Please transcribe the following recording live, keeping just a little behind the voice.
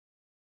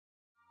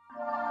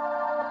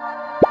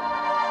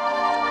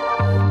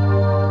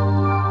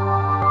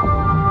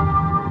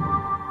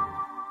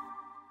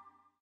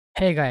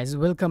Hey guys,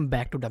 welcome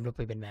back to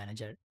WP Event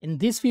Manager. In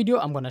this video,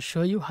 I'm going to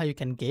show you how you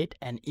can get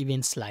an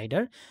event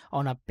slider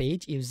on a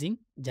page using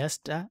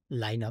just a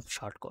line of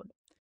shortcode.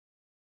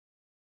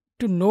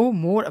 To know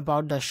more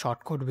about the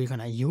shortcode we're going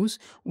to use,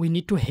 we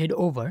need to head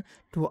over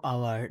to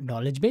our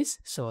knowledge base.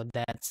 So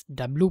that's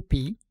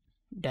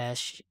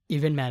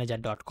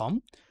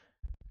wp-eventmanager.com.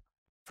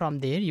 From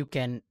there, you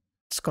can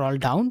scroll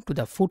down to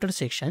the footer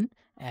section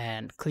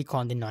and click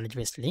on the knowledge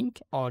base link,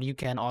 or you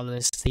can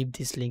always save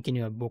this link in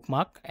your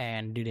bookmark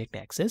and direct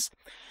access.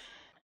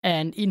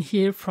 And in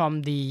here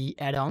from the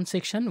add-on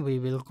section, we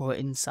will go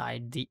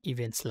inside the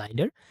event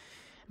slider.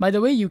 By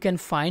the way, you can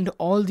find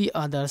all the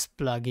others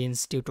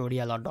plugins,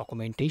 tutorial or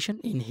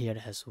documentation in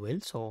here as well.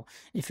 So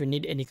if you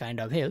need any kind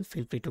of help,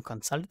 feel free to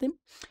consult them.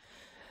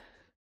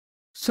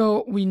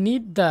 So we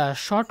need the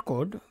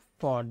shortcode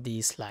for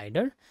the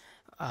slider,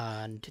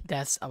 and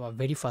that's our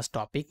very first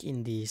topic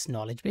in this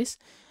knowledge base.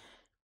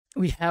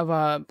 We have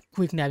a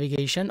quick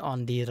navigation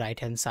on the right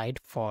hand side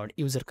for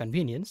user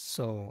convenience,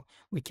 so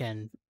we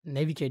can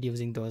navigate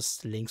using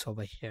those links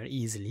over here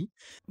easily.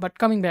 But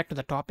coming back to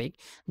the topic,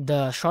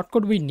 the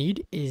shortcode we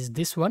need is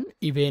this one,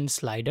 event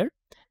slider,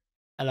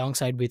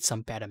 alongside with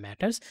some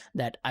parameters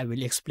that I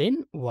will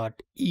explain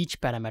what each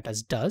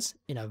parameters does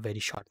in a very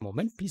short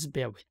moment. Please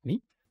bear with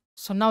me.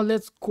 So now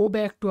let's go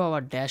back to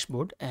our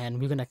dashboard and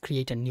we're going to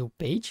create a new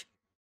page.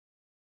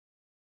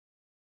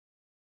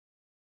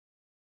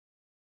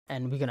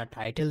 And we're going to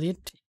title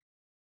it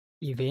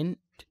event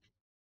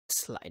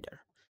slider.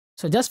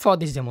 So just for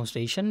this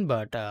demonstration,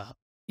 but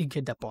you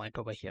get the point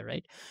over here,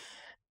 right?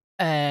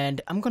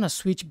 And I'm going to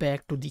switch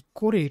back to the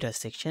code editor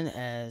section,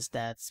 as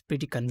that's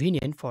pretty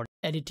convenient for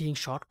editing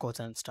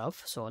shortcodes and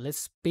stuff. So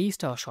let's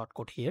paste our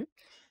shortcode here.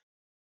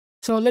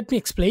 So let me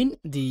explain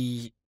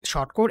the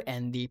shortcode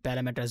and the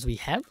parameters we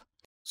have.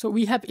 So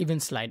we have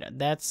event slider,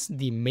 that's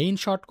the main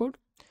shortcode.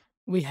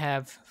 We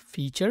have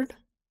featured,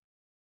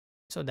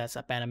 so that's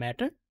a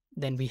parameter.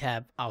 Then we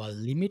have our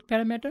limit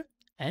parameter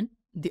and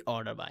the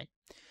order by.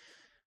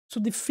 So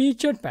the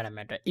featured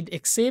parameter, it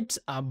accepts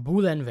a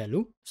boolean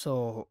value.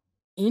 So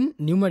in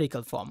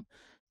numerical form,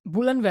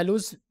 boolean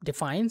values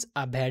defines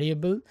a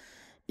variable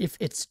if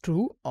it's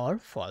true or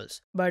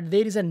false, but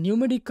there is a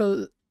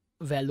numerical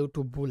value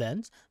to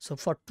booleans. So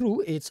for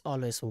true, it's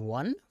always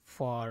 1,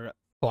 for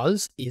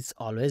false, it's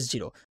always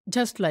 0,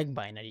 just like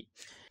binary.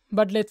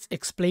 But let's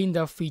explain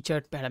the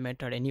featured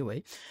parameter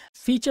anyway.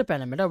 Feature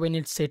parameter, when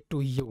it's set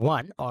to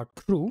 1 or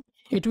true,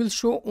 it will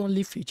show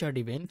only featured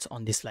events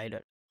on the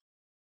slider.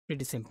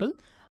 Pretty simple.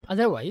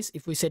 Otherwise,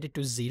 if we set it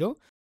to 0,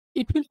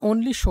 it will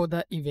only show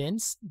the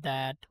events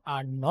that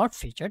are not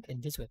featured in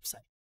this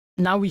website.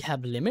 Now we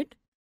have limit.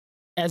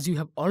 As you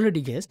have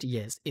already guessed,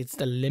 yes, it's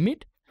the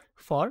limit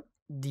for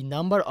the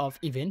number of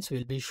events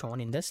will be shown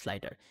in the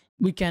slider.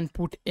 We can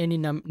put any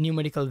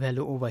numerical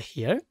value over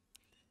here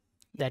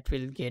that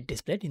will get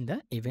displayed in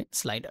the event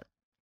slider.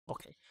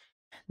 Okay.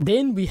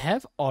 Then we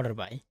have order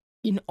by.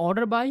 In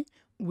order by,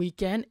 we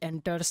can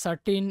enter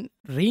certain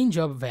range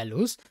of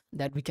values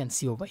that we can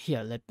see over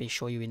here. Let me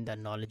show you in the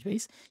knowledge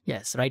base.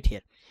 Yes, right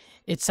here.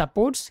 It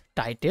supports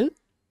title,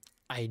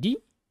 ID,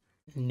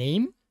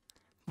 name,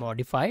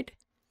 modified,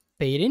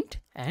 parent,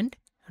 and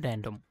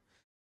random.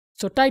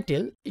 So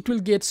title, it will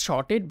get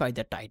sorted by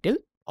the title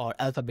or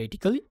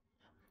alphabetically.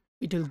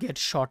 It will get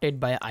sorted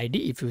by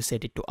ID if you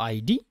set it to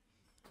ID,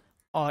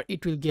 or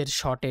it will get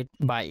sorted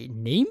by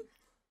name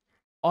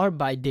or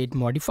by date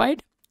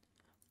modified,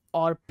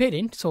 or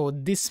parent. So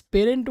this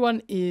parent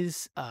one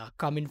is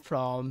coming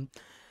from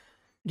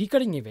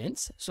recurring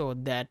events, so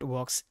that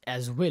works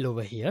as well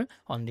over here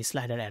on the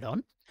slider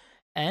add-on.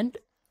 And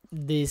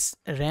this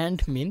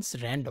rand means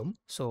random,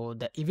 so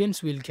the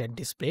events will get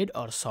displayed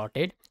or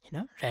sorted in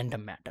a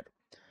random manner.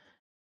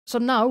 So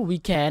now we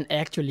can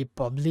actually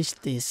publish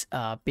this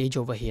page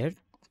over here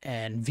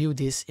and view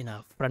this in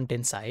a front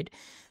end side.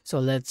 So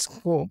let's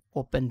go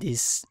open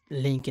this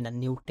link in a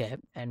new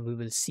tab and we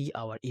will see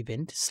our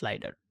event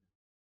slider.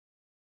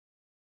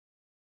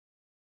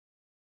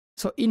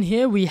 So in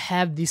here we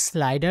have this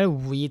slider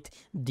with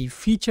the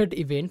featured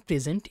event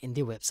present in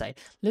the website.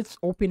 Let's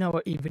open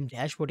our event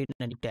dashboard in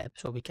a new tab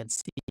so we can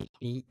see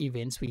the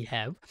events we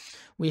have.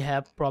 We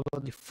have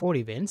probably 4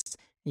 events.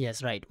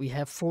 Yes, right. We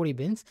have 4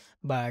 events,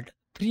 but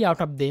 3 out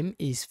of them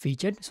is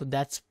featured. So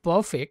that's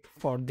perfect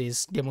for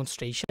this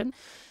demonstration.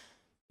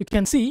 You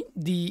can see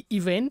the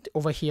event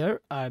over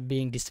here are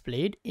being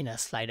displayed in a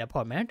slider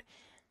format.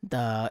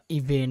 The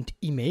event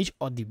image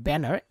or the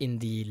banner in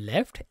the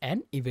left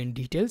and event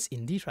details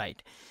in the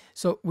right.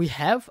 So we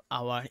have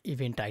our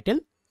event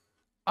title,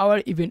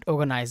 our event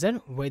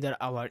organizer, whether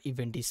our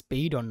event is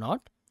paid or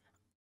not,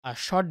 a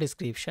short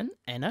description,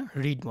 and a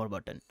read more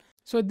button.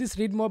 So this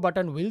read more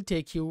button will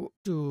take you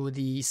to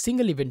the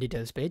single event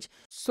details page.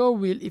 So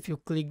will if you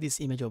click this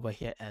image over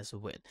here as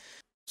well.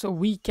 So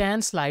we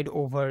can slide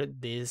over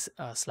this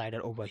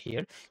slider over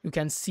here. You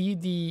can see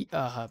the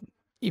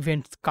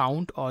event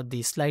count or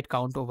the slide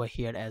count over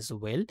here as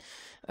well.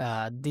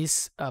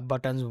 This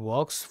button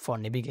works for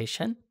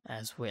navigation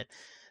as well.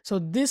 So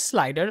this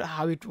slider,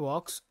 how it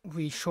works,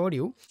 we showed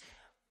you.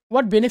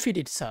 what benefit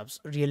it serves,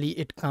 really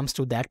it comes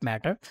to that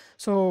matter.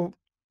 So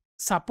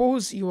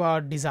suppose you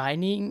are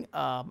designing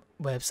a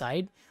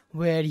website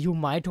where you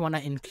might want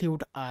to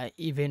include a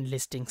event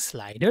listing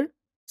slider.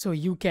 So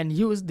you can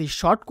use the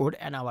shortcode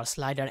and our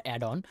slider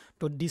add-on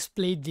to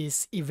display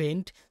this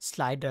event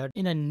slider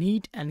in a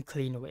neat and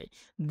clean way.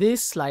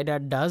 This slider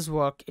does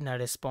work in a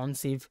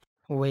responsive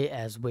way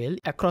as well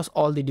across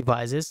all the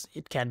devices.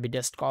 It can be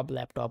desktop,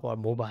 laptop, or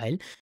mobile.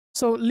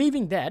 So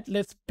leaving that,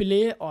 let's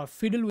play or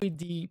fiddle with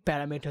the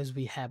parameters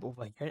we have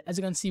over here. As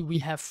you can see, we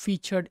have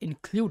featured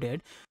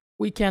included.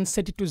 We can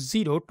set it to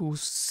 0 to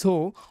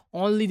show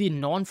only the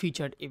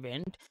non-featured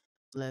event.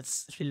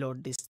 Let's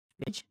reload this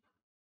page.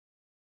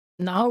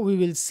 Now we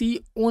will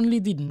see only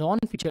the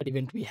non-featured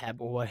event we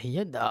have over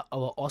here.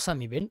 Our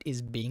awesome event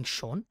is being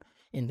shown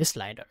in this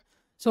slider.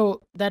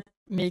 So that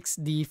makes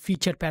the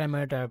featured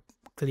parameter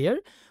clear.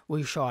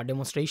 We show a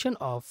demonstration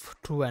of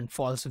true and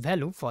false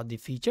value for the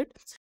featured.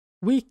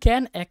 We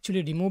can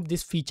actually remove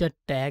this feature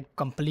tag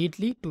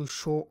completely to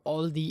show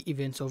all the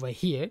events over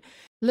here.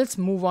 Let's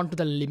move on to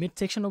the limit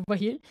section over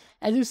here.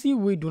 As you see,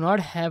 we do not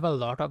have a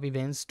lot of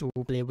events to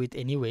play with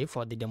anyway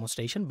for the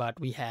demonstration, but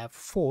we have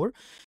 4.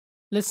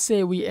 Let's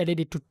say we added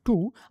it to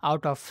 2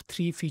 out of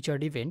 3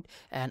 featured event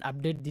and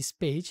update this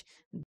page,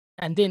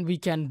 and then we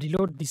can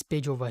reload this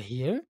page over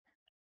here.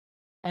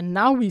 And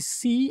now we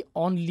see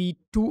only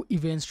 2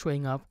 events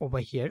showing up over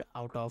here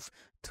out of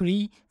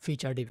 3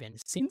 featured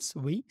events since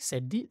we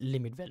set the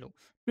limit value.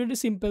 Pretty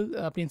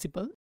simple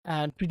principle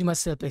and pretty much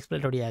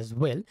self-explanatory as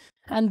well.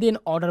 And then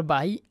order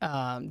by,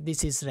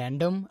 this is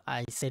random.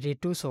 I set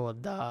it to, so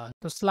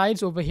the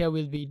slides over here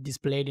will be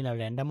displayed in a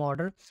random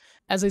order.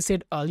 As I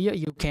said earlier,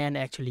 you can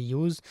actually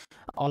use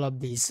all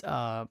of these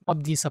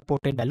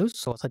supported values,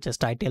 so such as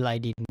title,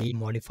 ID, name,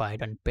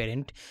 modified, and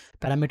parent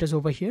parameters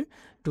over here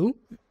to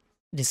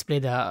display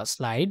the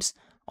slides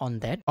on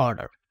that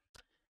order.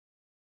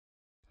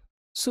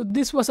 So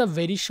this was a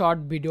very short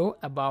video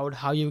about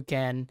how you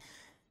can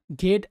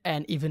get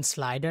an event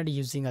slider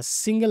using a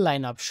single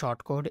line of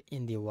shortcode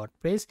in the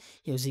WordPress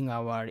using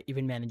our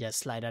event manager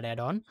slider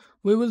add-on.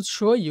 We will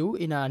show you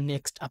in our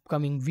next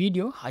upcoming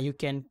video how you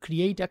can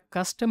create a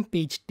custom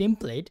page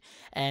template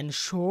and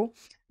show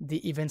the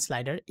event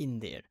slider in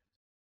there.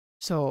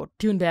 So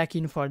tune back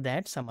in for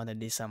that some other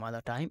day, some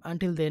other time.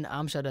 Until then,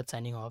 I'm Shadat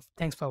signing off.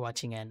 Thanks for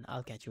watching, and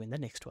I'll catch you in the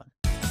next one.